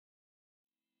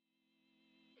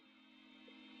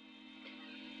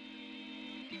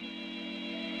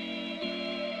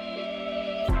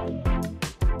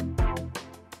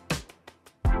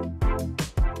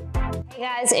Hey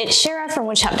guys, it's Shira from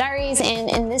Woodshop Diaries, and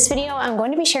in this video I'm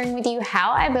going to be sharing with you how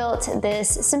I built this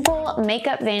simple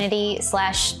makeup vanity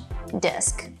slash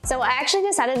disc. So I actually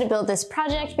decided to build this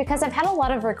project because I've had a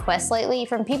lot of requests lately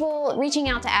from people reaching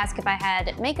out to ask if I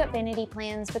had makeup vanity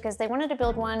plans because they wanted to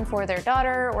build one for their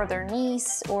daughter or their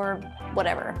niece or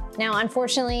whatever. Now,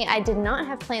 unfortunately, I did not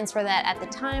have plans for that at the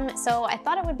time, so I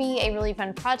thought it would be a really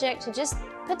fun project to just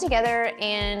put together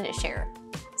and share.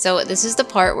 So this is the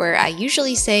part where I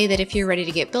usually say that if you're ready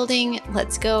to get building,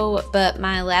 let's go, but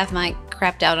my lav mic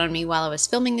crapped out on me while I was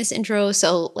filming this intro,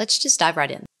 so let's just dive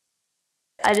right in.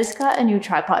 I just got a new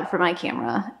tripod for my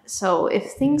camera, so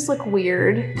if things look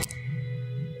weird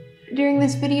during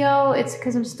this video, it's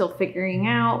because I'm still figuring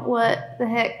out what the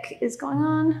heck is going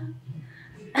on.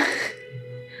 If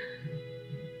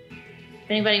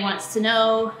anybody wants to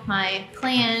know, my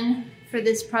plan for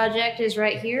this project is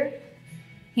right here.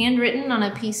 Handwritten on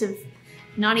a piece of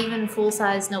not even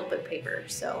full-size notebook paper.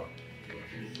 So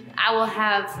I will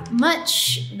have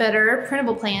much better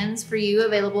printable plans for you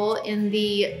available in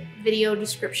the video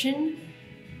description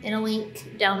in a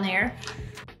link down there.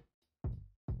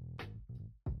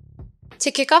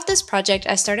 To kick off this project,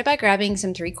 I started by grabbing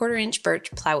some 3/4 inch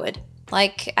birch plywood,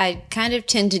 like I kind of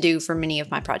tend to do for many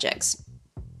of my projects.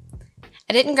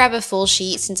 I didn't grab a full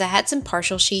sheet since I had some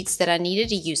partial sheets that I needed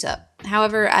to use up.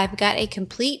 However, I've got a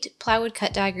complete plywood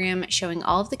cut diagram showing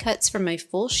all of the cuts from a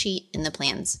full sheet in the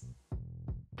plans.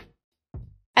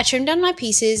 I trimmed down my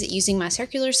pieces using my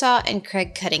circular saw and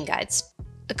Craig cutting guides.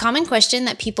 A common question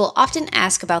that people often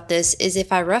ask about this is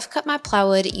if I rough cut my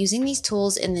plywood using these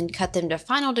tools and then cut them to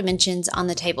final dimensions on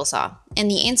the table saw. And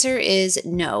the answer is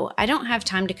no, I don't have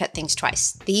time to cut things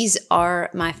twice. These are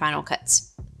my final cuts.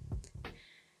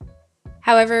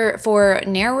 However, for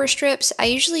narrower strips, I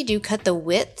usually do cut the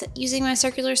width using my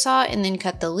circular saw and then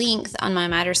cut the length on my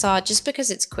miter saw just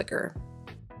because it's quicker.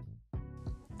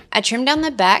 I trimmed down the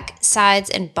back,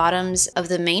 sides, and bottoms of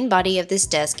the main body of this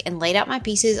desk and laid out my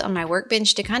pieces on my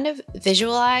workbench to kind of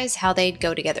visualize how they'd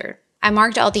go together. I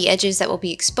marked all the edges that will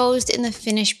be exposed in the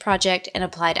finished project and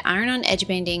applied iron-on edge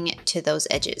banding to those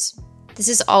edges. This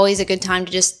is always a good time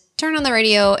to just turn on the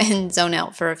radio and zone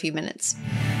out for a few minutes.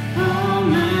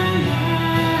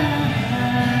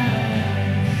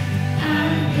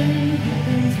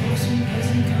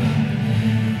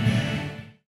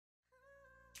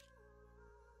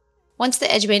 Once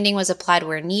the edge banding was applied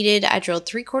where needed, I drilled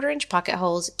 3/4 inch pocket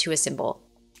holes to assemble.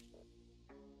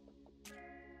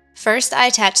 First, I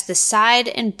attached the side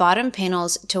and bottom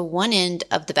panels to one end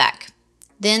of the back.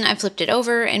 Then I flipped it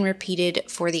over and repeated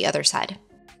for the other side.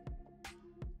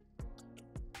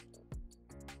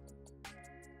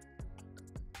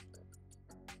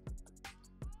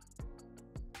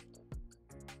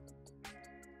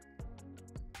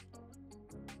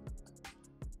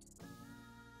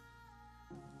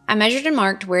 I measured and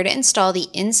marked where to install the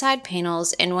inside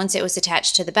panels, and once it was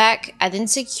attached to the back, I then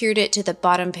secured it to the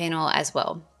bottom panel as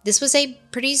well. This was a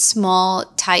pretty small,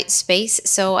 tight space,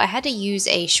 so I had to use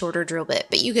a shorter drill bit,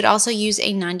 but you could also use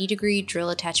a 90-degree drill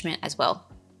attachment as well.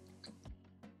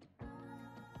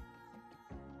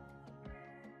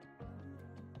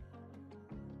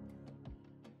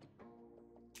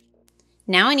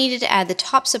 Now I needed to add the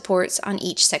top supports on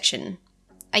each section.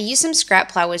 I used some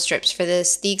scrap plywood strips for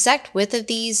this. The exact width of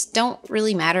these don't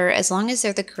really matter as long as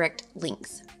they're the correct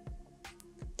length.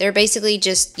 They're basically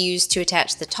just used to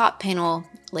attach the top panel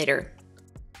later.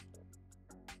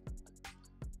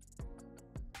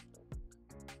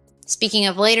 Speaking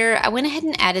of later, I went ahead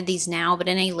and added these now, but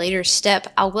in a later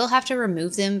step, I will have to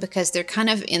remove them because they're kind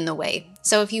of in the way.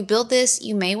 So if you build this,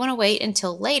 you may want to wait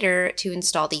until later to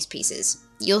install these pieces.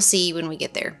 You'll see when we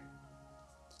get there.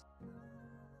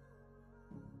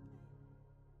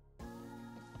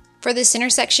 For the center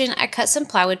section, I cut some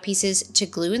plywood pieces to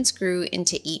glue and screw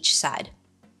into each side.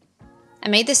 I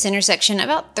made the center section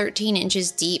about 13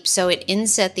 inches deep so it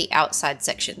inset the outside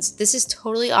sections. This is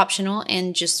totally optional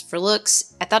and just for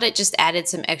looks. I thought it just added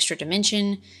some extra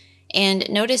dimension, and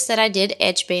notice that I did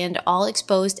edge band all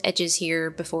exposed edges here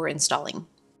before installing.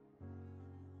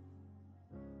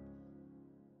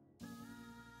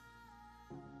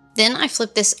 Then I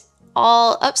flipped this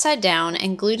all upside down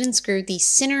and glued and screwed the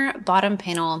center bottom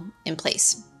panel in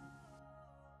place.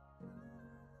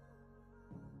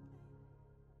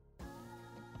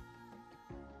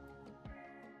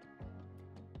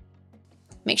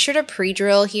 Make sure to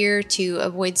pre-drill here to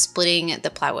avoid splitting the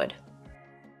plywood.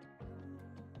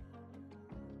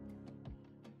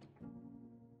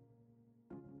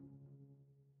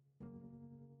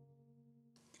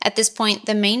 At this point,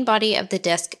 the main body of the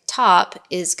desk top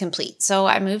is complete, so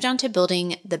I moved on to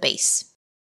building the base.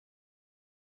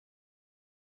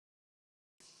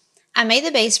 I made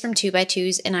the base from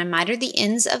 2x2s and I mitered the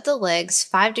ends of the legs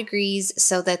 5 degrees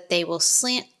so that they will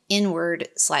slant inward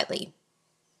slightly.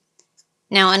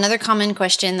 Now, another common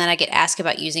question that I get asked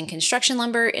about using construction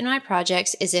lumber in my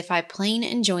projects is if I plane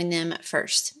and join them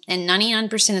first, and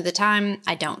 99% of the time,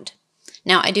 I don't.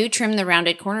 Now, I do trim the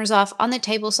rounded corners off on the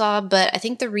table saw, but I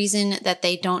think the reason that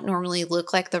they don't normally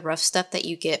look like the rough stuff that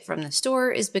you get from the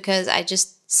store is because I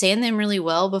just sand them really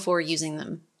well before using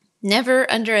them.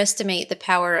 Never underestimate the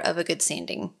power of a good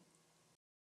sanding.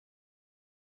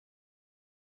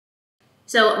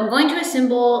 So I'm going to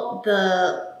assemble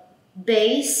the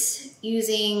base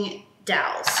using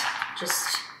dowels,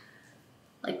 just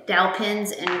like dowel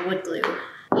pins and wood glue.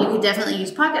 You could definitely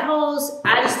use pocket holes.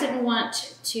 I just didn't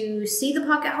want to see the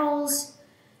pocket holes,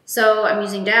 so I'm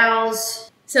using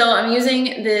dowels. So I'm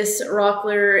using this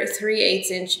Rockler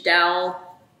 3/8 inch dowel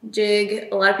jig.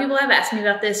 A lot of people have asked me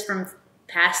about this from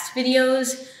past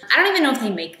videos. I don't even know if they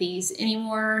make these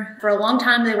anymore. For a long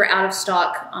time, they were out of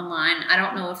stock online. I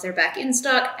don't know if they're back in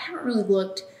stock. I haven't really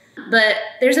looked, but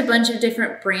there's a bunch of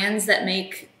different brands that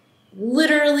make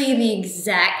literally the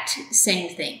exact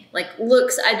same thing. Like,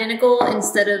 looks identical.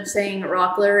 Instead of saying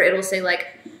Rockler, it'll say like,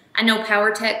 I know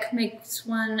PowerTech makes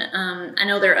one. I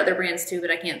know there are other brands too,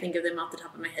 but I can't think of them off the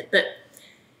top of my head. But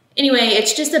anyway,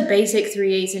 it's just a basic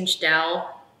 3/8 inch dowel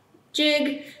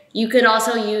jig. You could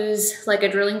also use like a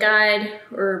drilling guide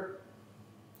or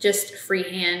just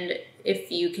freehand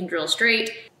if you can drill straight.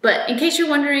 But in case you're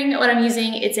wondering what I'm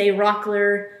using, it's a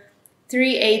Rockler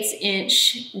 3/8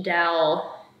 inch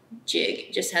dowel jig.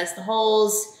 It just has the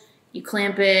holes, you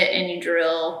clamp it and you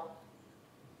drill.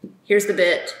 Here's the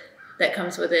bit that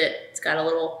comes with it. It's got a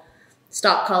little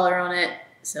stock collar on it.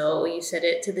 So you set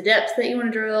it to the depth that you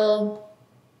want to drill.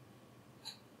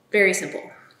 Very simple.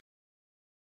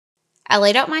 I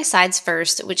laid out my sides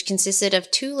first, which consisted of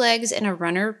 2 legs and a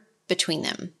runner between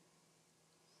them.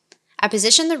 I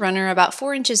positioned the runner about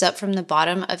 4 inches up from the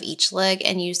bottom of each leg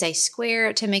and used a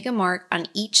square to make a mark on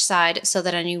each side so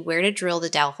that I knew where to drill the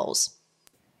dowel holes.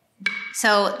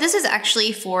 So this is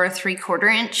actually for 3/4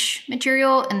 inch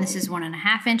material and this is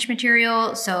 1.5 inch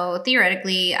material. So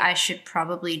theoretically, I should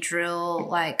probably drill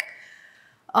like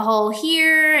a hole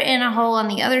here and a hole on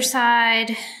the other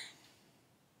side.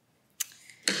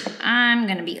 I'm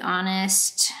gonna be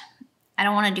honest, I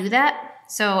don't wanna do that.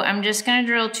 So I'm just gonna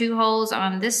drill 2 holes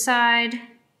on this side.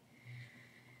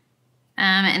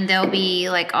 And they'll be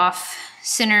like off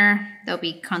center. They'll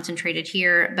be concentrated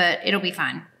here, but it'll be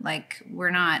fine. Like, we're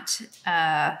not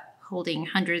holding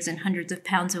hundreds and hundreds of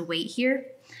pounds of weight here.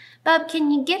 Bub,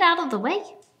 can you get out of the way?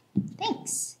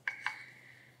 Thanks.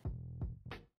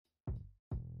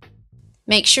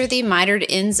 Make sure the mitered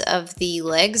ends of the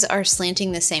legs are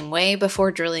slanting the same way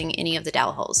before drilling any of the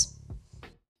dowel holes.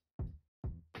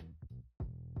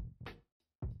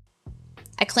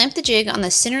 I clamped the jig on the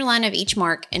center line of each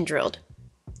mark and drilled.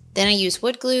 Then I used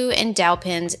wood glue and dowel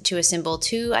pins to assemble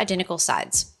 2 identical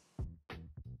sides.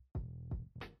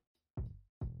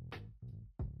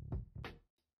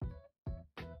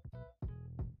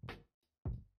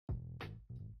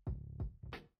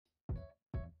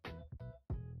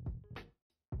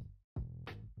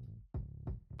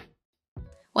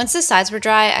 Once the sides were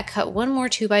dry, I cut 1 more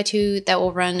 2x2 that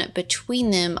will run between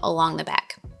them along the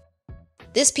back.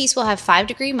 This piece will have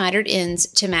 5-degree mitered ends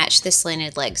to match the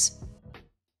slanted legs.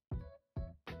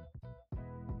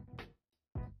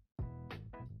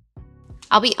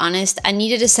 I'll be honest, I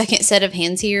needed a second set of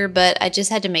hands here, but I just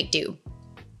had to make do.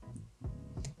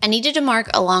 I needed to mark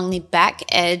along the back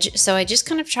edge, so I just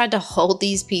kind of tried to hold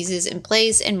these pieces in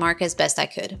place and mark as best I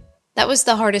could. That was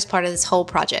the hardest part of this whole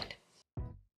project.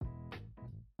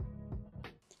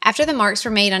 After the marks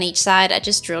were made on each side, I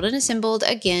just drilled and assembled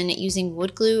again using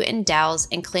wood glue and dowels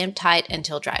and clamped tight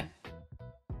until dry.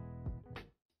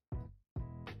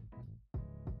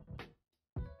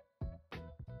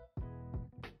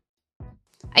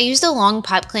 I used a long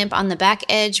pipe clamp on the back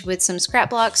edge with some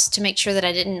scrap blocks to make sure that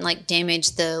I didn't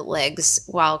damage the legs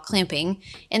while clamping,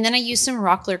 and then I used some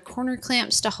Rockler corner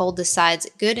clamps to hold the sides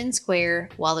good and square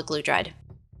while the glue dried.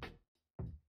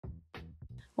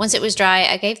 Once it was dry,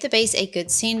 I gave the base a good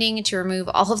sanding to remove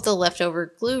all of the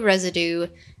leftover glue residue,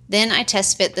 then I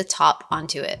test fit the top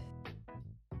onto it.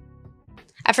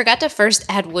 I forgot to first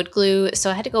add wood glue,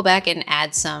 so I had to go back and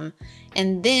add some,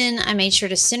 and then I made sure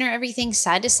to center everything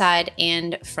side to side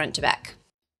and front to back.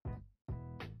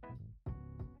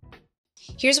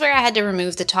 Here's where I had to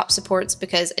remove the top supports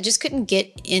because I just couldn't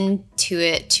get into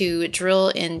it to drill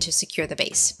in to secure the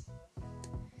base.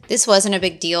 This wasn't a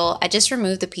big deal. I just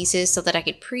removed the pieces so that I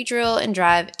could pre-drill and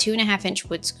drive 2.5-inch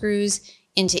wood screws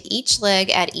into each leg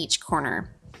at each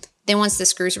corner. Then once the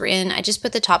screws were in, I just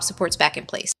put the top supports back in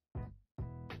place.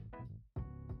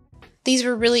 These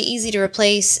were really easy to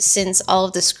replace since all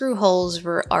of the screw holes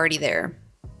were already there.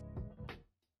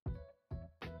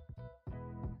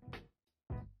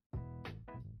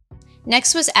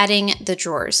 Next was adding the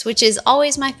drawers, which is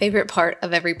always my favorite part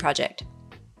of every project.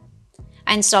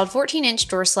 I installed 14-inch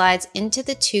drawer slides into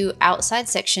the two outside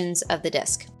sections of the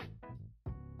desk.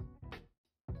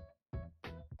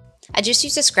 I just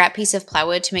used a scrap piece of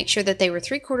plywood to make sure that they were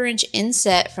 3/4 inch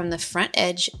inset from the front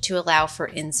edge to allow for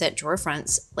inset drawer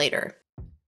fronts later.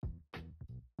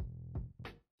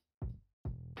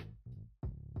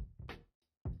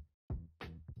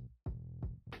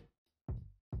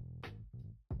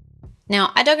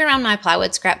 Now, I dug around my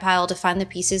plywood scrap pile to find the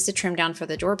pieces to trim down for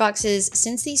the drawer boxes,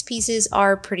 since these pieces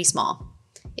are pretty small.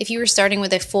 If you were starting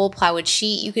with a full plywood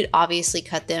sheet, you could obviously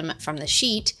cut them from the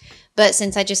sheet, but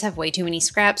since I just have way too many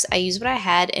scraps, I used what I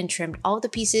had and trimmed all the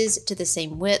pieces to the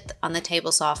same width on the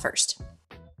table saw first.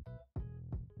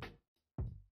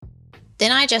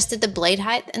 Then I adjusted the blade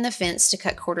height and the fence to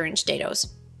cut 1/4 inch dados.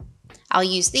 I'll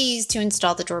use these to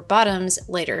install the drawer bottoms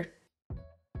later.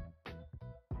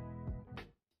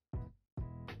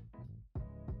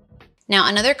 Now,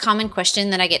 another common question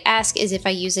that I get asked is if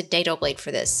I use a dado blade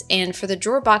for this, and for the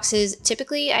drawer boxes,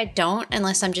 typically I don't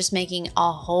unless I'm just making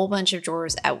a whole bunch of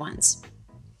drawers at once.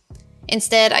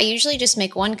 Instead, I usually just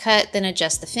make one cut, then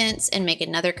adjust the fence, and make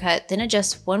another cut, then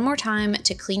adjust one more time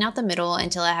to clean out the middle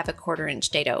until I have a 1/4 inch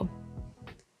dado.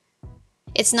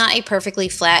 It's not a perfectly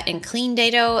flat and clean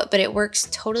dado, but it works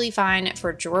totally fine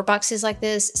for drawer boxes like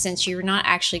this since you're not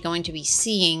actually going to be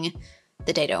seeing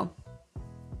the dado.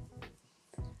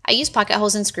 I used pocket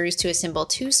holes and screws to assemble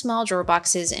two small drawer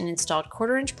boxes and installed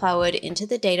 1/4 inch plywood into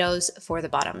the dados for the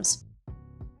bottoms.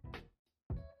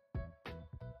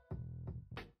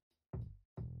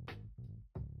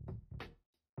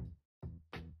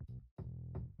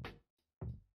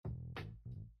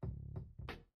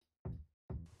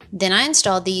 Then I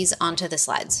installed these onto the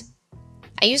slides.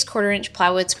 I used 1/4 inch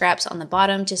plywood scraps on the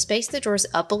bottom to space the drawers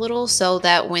up a little so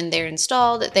that when they're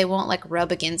installed, they won't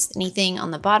rub against anything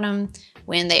on the bottom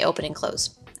when they open and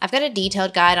close. I've got a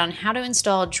detailed guide on how to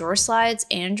install drawer slides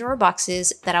and drawer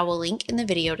boxes that I will link in the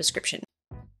video description.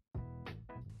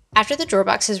 After the drawer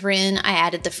boxes were in, I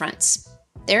added the fronts.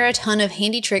 There are a ton of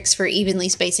handy tricks for evenly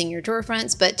spacing your drawer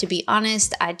fronts, but to be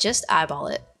honest, I just eyeball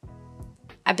it.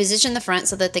 I positioned the front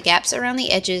so that the gaps around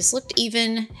the edges looked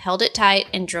even, held it tight,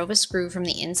 and drove a screw from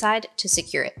the inside to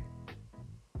secure it.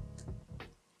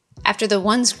 After the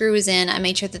one screw was in, I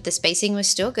made sure that the spacing was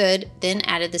still good, then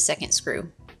added the second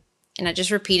screw. And I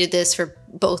just repeated this for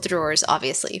both drawers,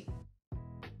 obviously.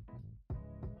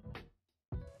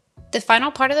 The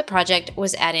final part of the project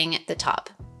was adding the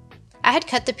top. I had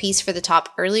cut the piece for the top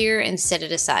earlier and set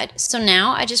it aside, so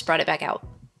now I just brought it back out.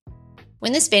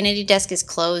 When this vanity desk is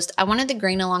closed, I wanted the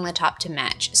grain along the top to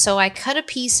match, so I cut a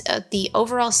piece of the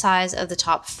overall size of the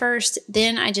top first,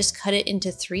 then I just cut it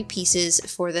into 3 pieces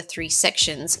for the 3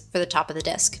 sections for the top of the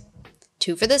desk.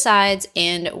 2 for the sides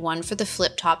and 1 for the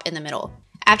flip top in the middle.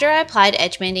 After I applied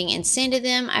edge banding and sanded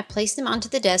them, I placed them onto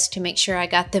the desk to make sure I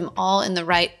got them all in the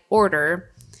right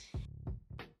order.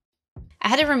 I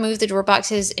had to remove the drawer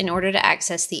boxes in order to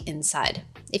access the inside.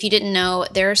 If you didn't know,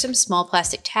 there are some small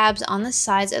plastic tabs on the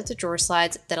sides of the drawer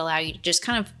slides that allow you to just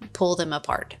kind of pull them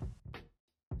apart.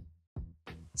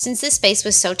 Since this space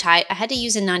was so tight, I had to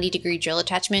use a 90-degree drill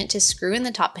attachment to screw in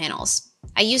the top panels.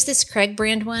 I used this Craig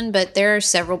brand one, but there are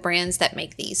several brands that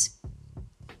make these.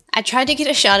 I tried to get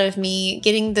a shot of me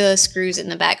getting the screws in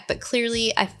the back, but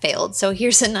clearly I failed, so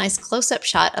here's a nice close-up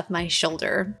shot of my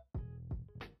shoulder.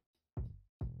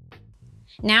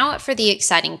 Now for the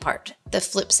exciting part, the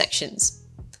flip sections.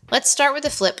 Let's start with the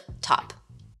flip top.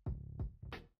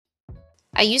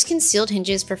 I used concealed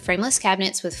hinges for frameless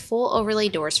cabinets with full overlay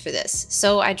doors for this,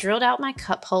 so I drilled out my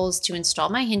cup holes to install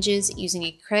my hinges using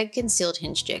a Craig concealed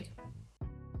hinge jig.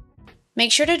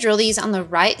 Make sure to drill these on the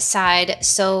right side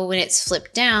so when it's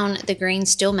flipped down, the grain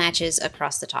still matches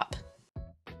across the top.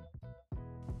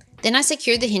 Then I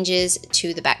secured the hinges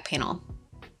to the back panel.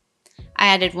 I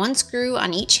added 1 screw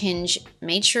on each hinge,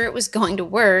 made sure it was going to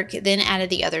work, then added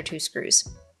the other 2 screws.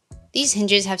 These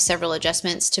hinges have several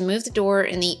adjustments to move the door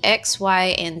in the X,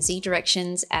 Y, and Z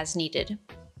directions as needed.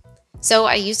 So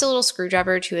I used a little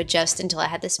screwdriver to adjust until I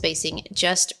had the spacing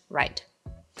just right.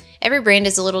 Every brand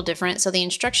is a little different, so the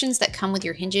instructions that come with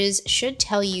your hinges should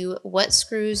tell you what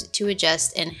screws to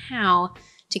adjust and how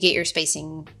to get your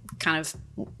spacing kind of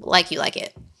like you like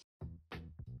it.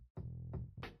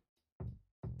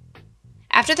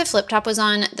 After the flip top was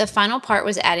on, the final part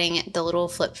was adding the little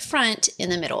flip front in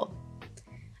the middle.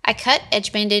 I I cut,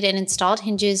 edge banded, and installed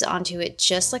hinges onto it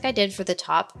just like I did for the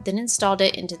top, then installed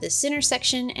it into the center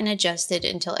section and adjusted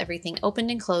until everything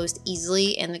opened and closed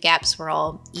easily and the gaps were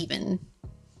all even.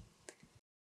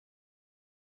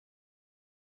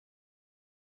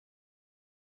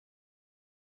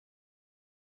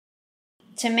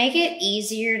 To make it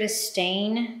easier to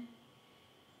stain,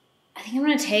 I think I'm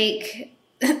going to take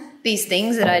these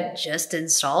things that I just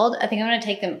installed. I think I'm going to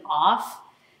take them off,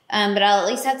 but I'll at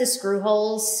least have the screw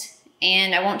holes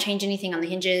and I won't change anything on the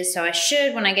hinges. So I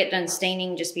should, when I get done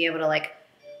staining, just be able to like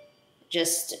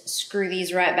just screw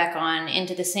these right back on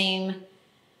into the same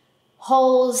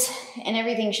holes and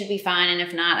everything should be fine. And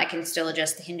if not, I can still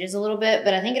adjust the hinges a little bit,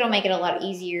 but I think it'll make it a lot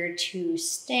easier to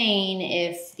stain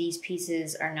if these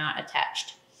pieces are not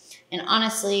attached. And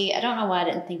honestly, I don't know why I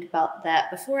didn't think about that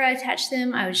before I attached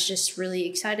them. I was just really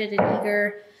excited and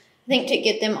eager, I think, to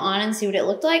get them on and see what it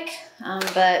looked like.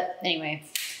 But anyway,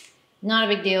 not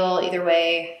a big deal either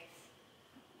way.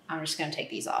 I'm just gonna take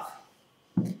these off.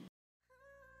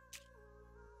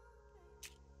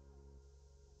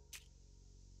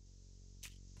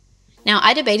 Now,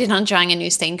 I debated on trying a new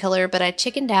stain color, but I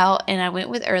chickened out and I went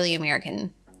with Early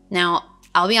American. Now,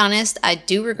 I'll be honest, I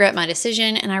do regret my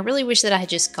decision and I really wish that I had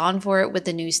just gone for it with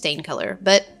the new stain color,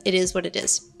 but it is what it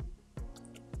is.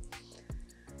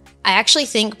 I actually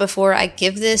think before I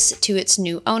give this to its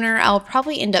new owner, I'll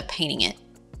probably end up painting it.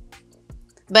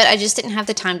 But I just didn't have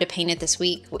the time to paint it this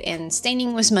week and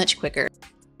staining was much quicker.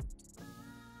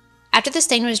 After the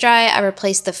stain was dry, I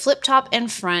replaced the flip top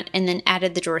and front and then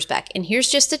added the drawers back. And here's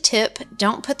just a tip,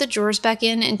 don't put the drawers back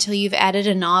in until you've added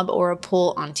a knob or a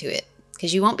pull onto it,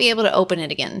 because you won't be able to open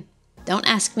it again. Don't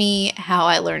ask me how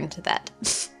I learned that.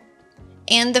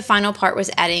 And the final part was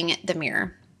adding the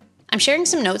mirror. I'm sharing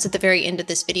some notes at the very end of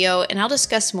this video and I'll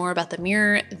discuss more about the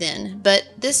mirror then, but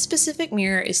this specific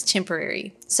mirror is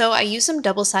temporary. So I used some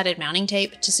double-sided mounting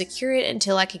tape to secure it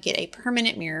until I could get a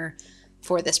permanent mirror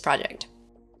for this project.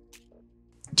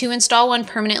 To install one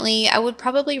permanently, I would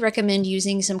probably recommend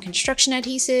using some construction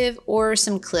adhesive or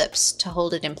some clips to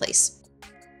hold it in place.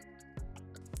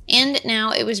 And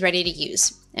now it was ready to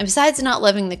use. And besides not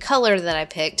loving the color that I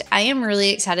picked, I am really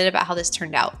excited about how this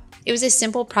turned out. It was a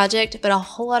simple project, but a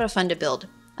whole lot of fun to build.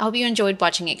 I hope you enjoyed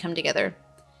watching it come together.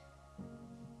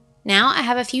 Now I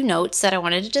have a few notes that I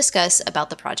wanted to discuss about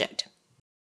the project.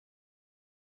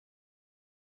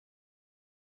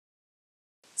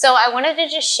 So I wanted to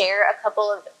just share a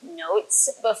couple of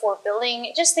notes before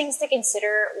building, just things to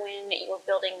consider when you're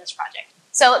building this project.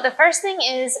 So the first thing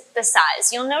is the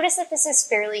size. You'll notice that this is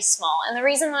fairly small, and the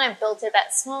reason that I built it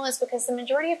that small is because the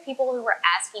majority of people who were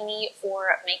asking me for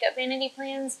makeup vanity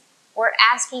plans were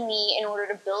asking me in order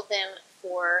to build them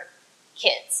for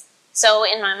kids. So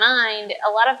in my mind, a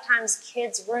lot of times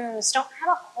kids' rooms don't have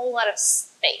a whole lot of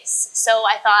space. So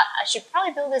I thought I should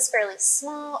probably build this fairly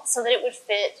small so that it would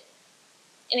fit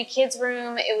in a kid's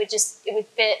room. It would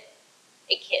fit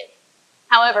a kid.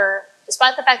 However,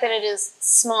 despite the fact that it is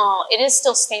small, it is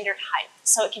still standard height,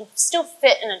 so it can still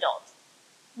fit an adult.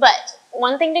 But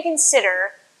one thing to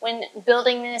consider when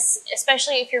building this,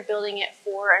 especially if you're building it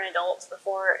for an adult or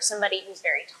for somebody who's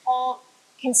very tall,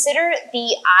 consider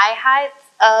the eye height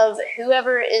of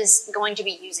whoever is going to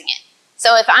be using it.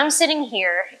 So if I'm sitting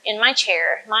here in my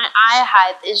chair, my eye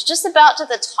height is just about to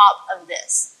the top of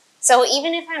this. So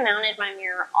even if I mounted my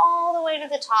mirror all the way to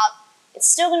the top, it's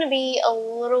still going to be a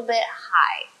little bit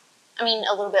high. I mean,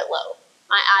 a little bit low.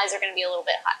 My eyes are going to be a little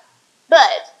bit high.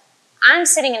 But I'm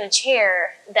sitting in a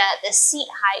chair that the seat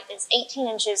height is 18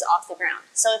 inches off the ground.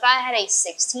 So if I had a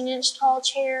 16-inch tall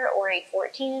chair or a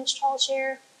 14-inch tall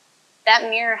chair, that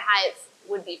mirror height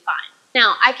would be fine.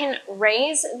 Now, I can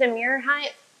raise the mirror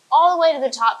height all the way to the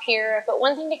top here, but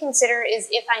one thing to consider is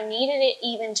if I needed it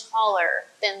even taller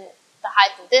than the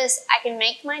height of this, I can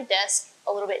make my desk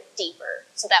a little bit deeper.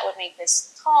 So that would make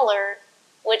this taller,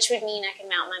 which would mean I can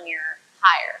mount my mirror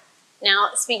higher.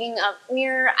 Now, speaking of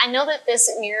mirror, I know that this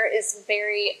mirror is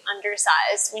very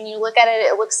undersized. When you look at it,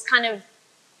 it looks kind of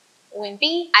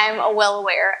wimpy. I'm well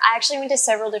aware. I actually went to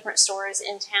several different stores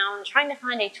in town trying to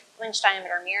find a 12-inch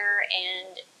diameter mirror,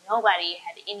 and nobody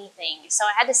had anything. So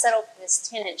I had to settle for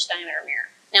this 10-inch diameter mirror.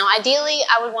 Now, ideally,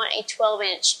 I would want a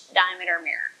 12-inch diameter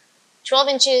mirror. 12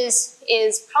 inches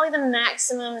is probably the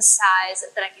maximum size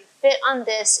that I can fit on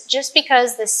this, just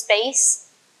because the space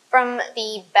from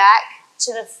the back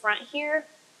to the front here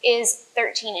is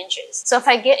 13 inches. So if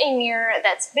I get a mirror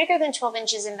that's bigger than 12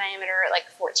 inches in diameter, like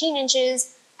 14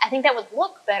 inches, I think that would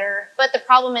look better. But the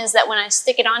problem is that when I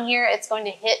stick it on here, it's going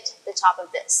to hit the top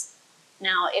of this.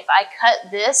 Now, if I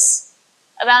cut this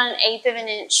about 1/8 of an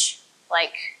inch,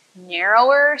 like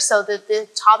narrower, so that the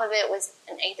top of it was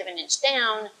 1/8 of an inch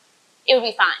down, it would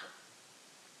be fine.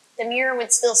 The mirror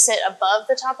would still sit above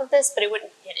the top of this, but it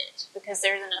wouldn't hit it because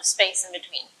there's enough space in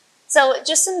between. So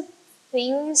just some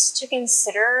things to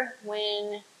consider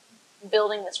when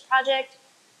building this project,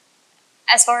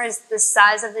 as far as the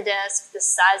size of the desk, the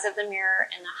size of the mirror,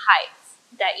 and the height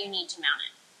that you need to mount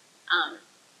it.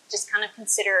 Just kind of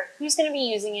consider who's going to be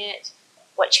using it,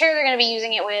 what chair they're going to be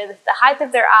using it with, the height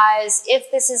of their eyes,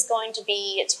 if this is going to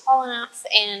be tall enough,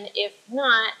 and if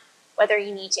not, whether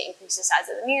you need to increase the size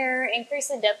of the mirror, increase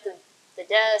the depth of the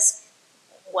desk,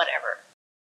 whatever.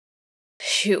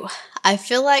 Phew. I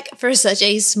feel like for such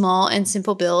a small and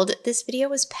simple build, this video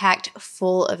was packed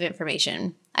full of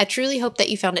information. I truly hope that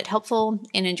you found it helpful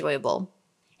and enjoyable.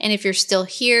 And if you're still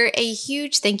here, a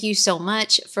huge thank you so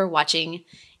much for watching.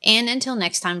 And until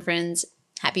next time, friends,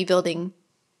 happy building.